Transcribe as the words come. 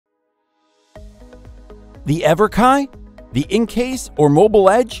The Everkai? The Incase or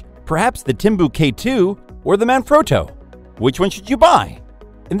Mobile Edge? Perhaps the Timbu K2 or the Manfrotto? Which one should you buy?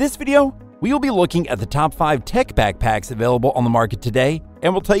 In this video, we will be looking at the top 5 tech backpacks available on the market today,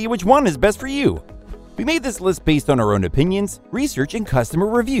 and we'll tell you which one is best for you. We made this list based on our own opinions, research, and customer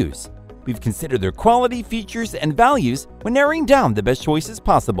reviews. We've considered their quality, features, and values when narrowing down the best choices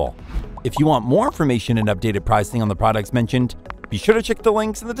possible. If you want more information and updated pricing on the products mentioned, be sure to check the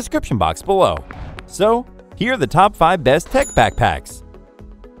links in the description box below. So, here are the top 5 best tech backpacks.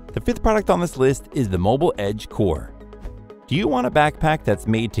 The 5th product on this list is the Mobile Edge Core. Do you want a backpack that's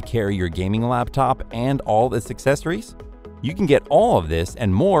made to carry your gaming laptop and all its accessories? You can get all of this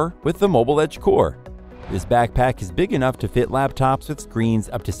and more with the Mobile Edge Core. This backpack is big enough to fit laptops with screens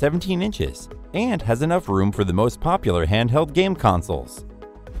up to 17 inches and has enough room for the most popular handheld game consoles.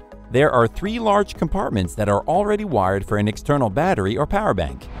 There are 3 large compartments that are already wired for an external battery or power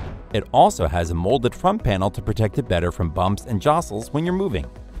bank. It also has a molded front panel to protect it better from bumps and jostles when you're moving.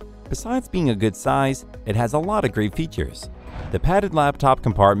 Besides being a good size, it has a lot of great features. The padded laptop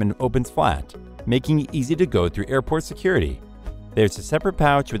compartment opens flat, making it easy to go through airport security. There's a separate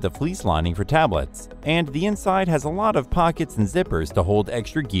pouch with a fleece lining for tablets, and the inside has a lot of pockets and zippers to hold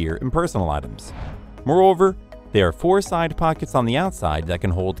extra gear and personal items. Moreover, there are 4 side pockets on the outside that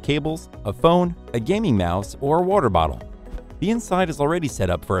can hold cables, a phone, a gaming mouse, or a water bottle. The inside is already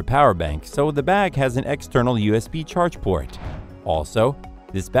set up for a power bank, so the bag has an external USB charge port. Also,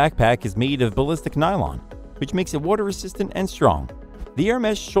 this backpack is made of ballistic nylon, which makes it water resistant and strong. The air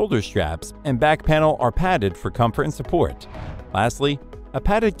mesh shoulder straps and back panel are padded for comfort and support. Lastly, a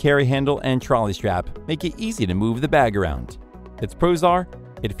padded carry handle and trolley strap make it easy to move the bag around. Its pros are,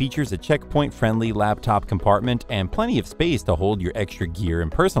 it features a checkpoint-friendly laptop compartment and plenty of space to hold your extra gear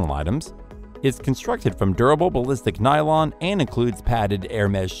and personal items. It's constructed from durable ballistic nylon and includes padded air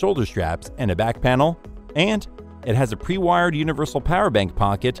mesh shoulder straps and a back panel, and it has a pre-wired universal power bank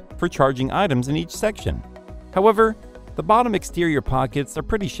pocket for charging items in each section. However, the bottom exterior pockets are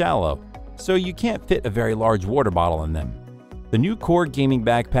pretty shallow, so you can't fit a very large water bottle in them. The new Core gaming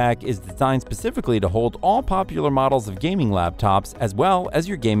backpack is designed specifically to hold all popular models of gaming laptops as well as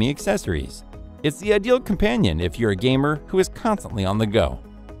your gaming accessories. It's the ideal companion if you're a gamer who is constantly on the go.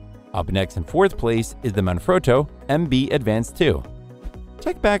 Up next in 4th place is the Manfrotto MB Advanced 2.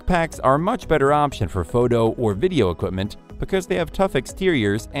 Tech backpacks are a much better option for photo or video equipment because they have tough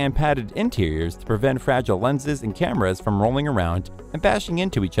exteriors and padded interiors to prevent fragile lenses and cameras from rolling around and bashing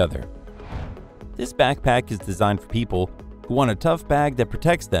into each other. This backpack is designed for people who want a tough bag that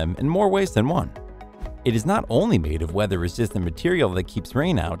protects them in more ways than one. It is not only made of weather-resistant material that keeps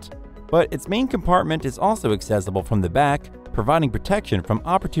rain out, but its main compartment is also accessible from the back, providing protection from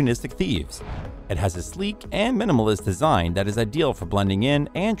opportunistic thieves. It has a sleek and minimalist design that is ideal for blending in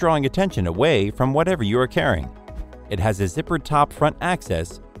and drawing attention away from whatever you are carrying. It has a zippered top front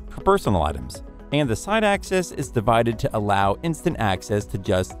access for personal items, and the side access is divided to allow instant access to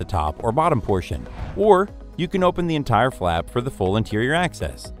just the top or bottom portion, or you can open the entire flap for the full interior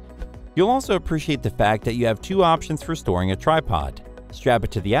access. You'll also appreciate the fact that you have 2 options for storing a tripod: strap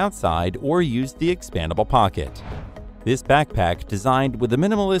it to the outside or use the expandable pocket. This backpack, designed with a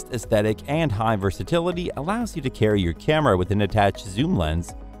minimalist aesthetic and high versatility, allows you to carry your camera with an attached zoom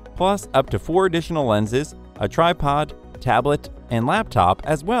lens, plus up to 4 additional lenses, a tripod, tablet, and laptop,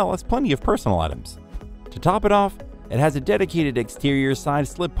 as well as plenty of personal items. To top it off, it has a dedicated exterior side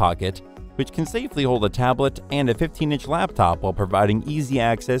slip pocket, which can safely hold a tablet and a 15-inch laptop while providing easy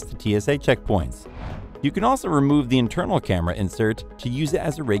access to TSA checkpoints. You can also remove the internal camera insert to use it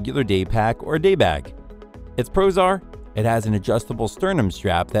as a regular day pack or a day bag. Its pros are, it has an adjustable sternum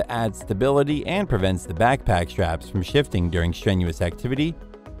strap that adds stability and prevents the backpack straps from shifting during strenuous activity.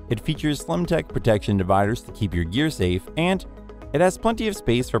 It features SlimTech protection dividers to keep your gear safe, and it has plenty of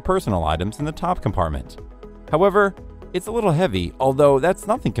space for personal items in the top compartment. However, it's a little heavy, although that's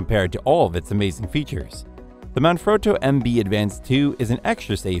nothing compared to all of its amazing features. The Manfrotto MB Advanced 2 is an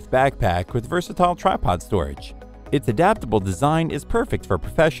extra safe backpack with versatile tripod storage. Its adaptable design is perfect for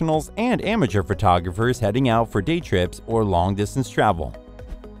professionals and amateur photographers heading out for day trips or long-distance travel.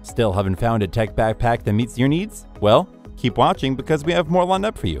 Still haven't found a tech backpack that meets your needs? Well, keep watching because we have more lined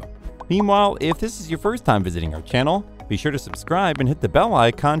up for you. Meanwhile, if this is your first time visiting our channel, be sure to subscribe and hit the bell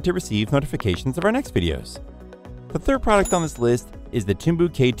icon to receive notifications of our next videos. The 3rd product on this list is the Timbu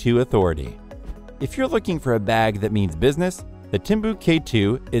K2 Authority. If you're looking for a bag that means business, the Timbu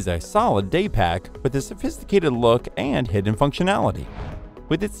K2 is a solid day pack with a sophisticated look and hidden functionality.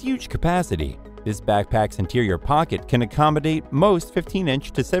 With its huge capacity, this backpack's interior pocket can accommodate most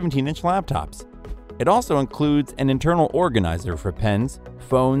 15-inch to 17-inch laptops. It also includes an internal organizer for pens,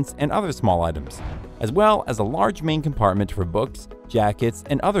 phones, and other small items, as well as a large main compartment for books, jackets,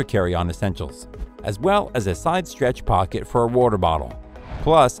 and other carry-on essentials, as well as a side stretch pocket for a water bottle.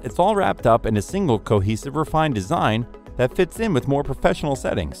 Plus, it's all wrapped up in a single cohesive refined design that fits in with more professional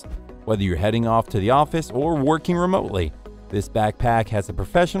settings. Whether you're heading off to the office or working remotely, this backpack has a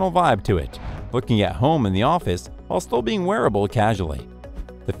professional vibe to it, looking at home in the office while still being wearable casually.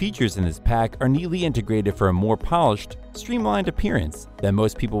 The features in this pack are neatly integrated for a more polished, streamlined appearance that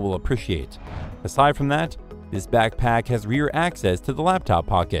most people will appreciate. Aside from that, this backpack has rear access to the laptop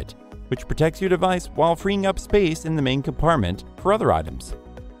pocket, which protects your device while freeing up space in the main compartment for other items.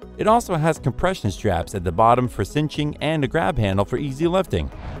 It also has compression straps at the bottom for cinching and a grab handle for easy lifting,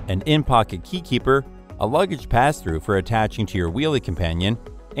 an in-pocket key keeper, a luggage pass-through for attaching to your wheelie companion,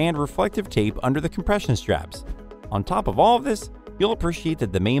 and reflective tape under the compression straps. On top of all of this, you'll appreciate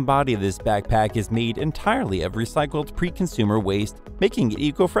that the main body of this backpack is made entirely of recycled pre-consumer waste, making it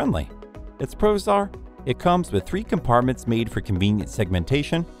eco-friendly. Its pros are, it comes with 3 compartments made for convenient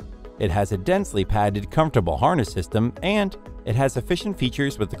segmentation, it has a densely padded, comfortable harness system, and it has efficient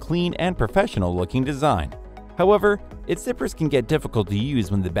features with a clean and professional-looking design. However, its zippers can get difficult to use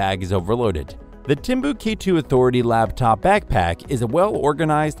when the bag is overloaded. The Timbu K2 Authority Laptop Backpack is a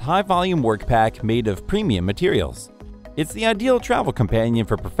well-organized, high-volume work pack made of premium materials. It's the ideal travel companion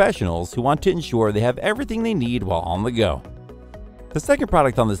for professionals who want to ensure they have everything they need while on the go. The second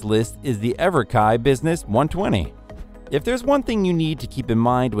product on this list is the Everkai Business 120. If there's one thing you need to keep in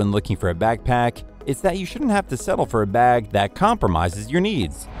mind when looking for a backpack, it's that you shouldn't have to settle for a bag that compromises your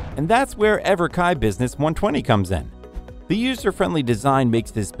needs. And that's where Everkai Business 120 comes in. The user-friendly design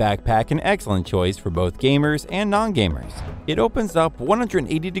makes this backpack an excellent choice for both gamers and non-gamers. It opens up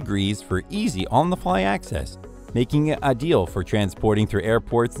 180 degrees for easy on-the-fly access, making it ideal for transporting through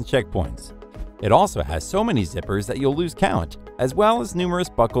airports and checkpoints. It also has so many zippers that you'll lose count, as well as numerous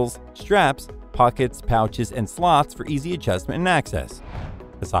buckles, straps, pockets, pouches, and slots for easy adjustment and access.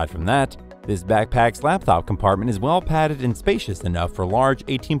 Aside from that, this backpack's laptop compartment is well padded and spacious enough for large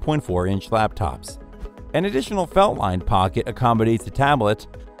 18.4-inch laptops. An additional felt-lined pocket accommodates a tablet,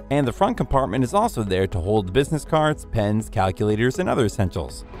 and the front compartment is also there to hold business cards, pens, calculators, and other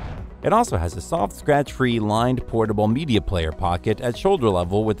essentials. It also has a soft, scratch-free, lined portable media player pocket at shoulder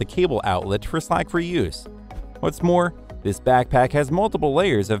level with a cable outlet for Slack-free use. What's more, this backpack has multiple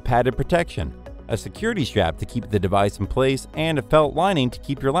layers of padded protection, a security strap to keep the device in place, and a felt lining to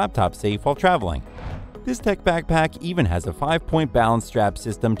keep your laptop safe while traveling. This tech backpack even has a 5-point balance strap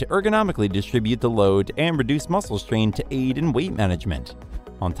system to ergonomically distribute the load and reduce muscle strain to aid in weight management.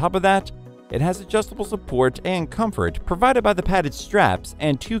 On top of that, it has adjustable support and comfort provided by the padded straps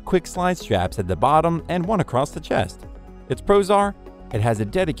and 2 quick slide straps at the bottom and 1 across the chest. Its pros are, it has a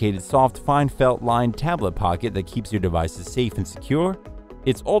dedicated soft fine felt lined tablet pocket that keeps your devices safe and secure.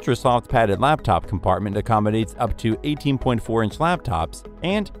 Its ultra soft padded laptop compartment accommodates up to 18.4-inch laptops,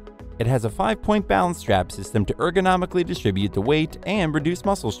 and it has a 5-point balance strap system to ergonomically distribute the weight and reduce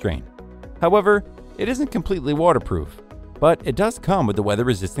muscle strain. However, it isn't completely waterproof, but it does come with a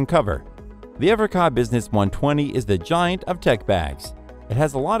weather-resistant cover. The Everkai Business 120 is the giant of tech bags. It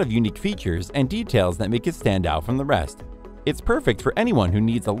has a lot of unique features and details that make it stand out from the rest. It's perfect for anyone who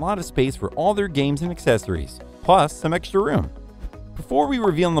needs a lot of space for all their games and accessories, plus some extra room. Before we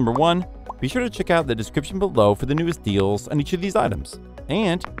reveal number 1, be sure to check out the description below for the newest deals on each of these items.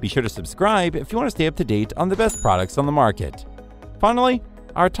 And be sure to subscribe if you want to stay up to date on the best products on the market. Finally,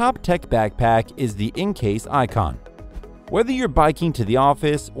 our top tech backpack is the InCase Icon. Whether you're biking to the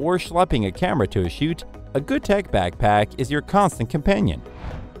office or schlepping a camera to a shoot, a good tech backpack is your constant companion.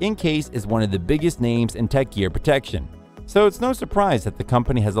 InCase is one of the biggest names in tech gear protection, so it's no surprise that the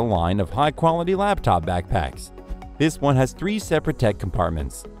company has a line of high-quality laptop backpacks. This one has 3 separate tech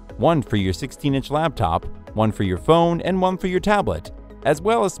compartments, one for your 16-inch laptop, one for your phone, and one for your tablet, as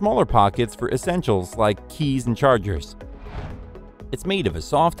well as smaller pockets for essentials like keys and chargers. It's made of a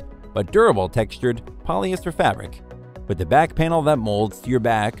soft but durable textured polyester fabric, with a back panel that molds to your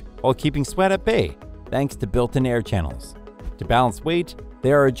back while keeping sweat at bay thanks to built-in air channels. To balance weight,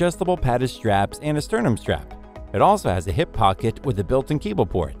 there are adjustable padded straps and a sternum strap. It also has a hip pocket with a built-in cable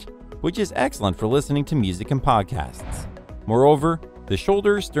port, which is excellent for listening to music and podcasts. Moreover, the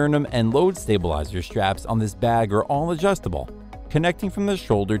shoulder, sternum, and load stabilizer straps on this bag are all adjustable, connecting from the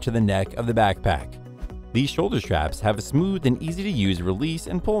shoulder to the neck of the backpack. These shoulder straps have a smooth and easy-to-use release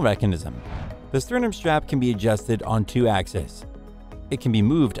and pull mechanism. The sternum strap can be adjusted on 2 axes. It can be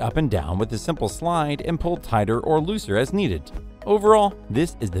moved up and down with a simple slide and pulled tighter or looser as needed. Overall,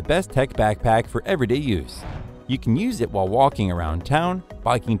 this is the best tech backpack for everyday use. You can use it while walking around town,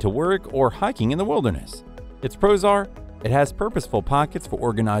 biking to work, or hiking in the wilderness. Its pros are, it has purposeful pockets for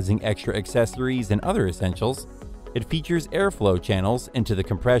organizing extra accessories and other essentials. It features airflow channels into the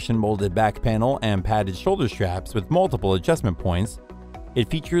compression molded back panel and padded shoulder straps with multiple adjustment points. It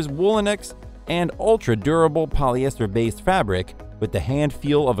features Woolenex and ultra-durable polyester-based fabric with the hand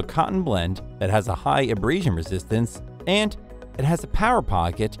feel of a cotton blend that has a high abrasion resistance, and it has a power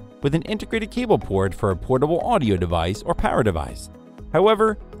pocket with an integrated cable port for a portable audio device or power device.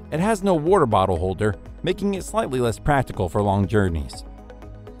 However, it has no water bottle holder, making it slightly less practical for long journeys.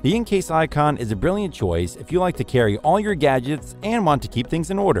 The InCase Icon is a brilliant choice if you like to carry all your gadgets and want to keep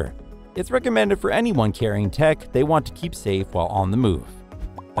things in order. It's recommended for anyone carrying tech they want to keep safe while on the move.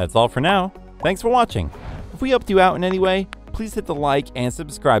 That's all for now. Thanks for watching. If we helped you out in any way, please hit the like and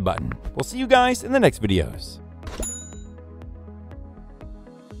subscribe button. We'll see you guys in the next videos.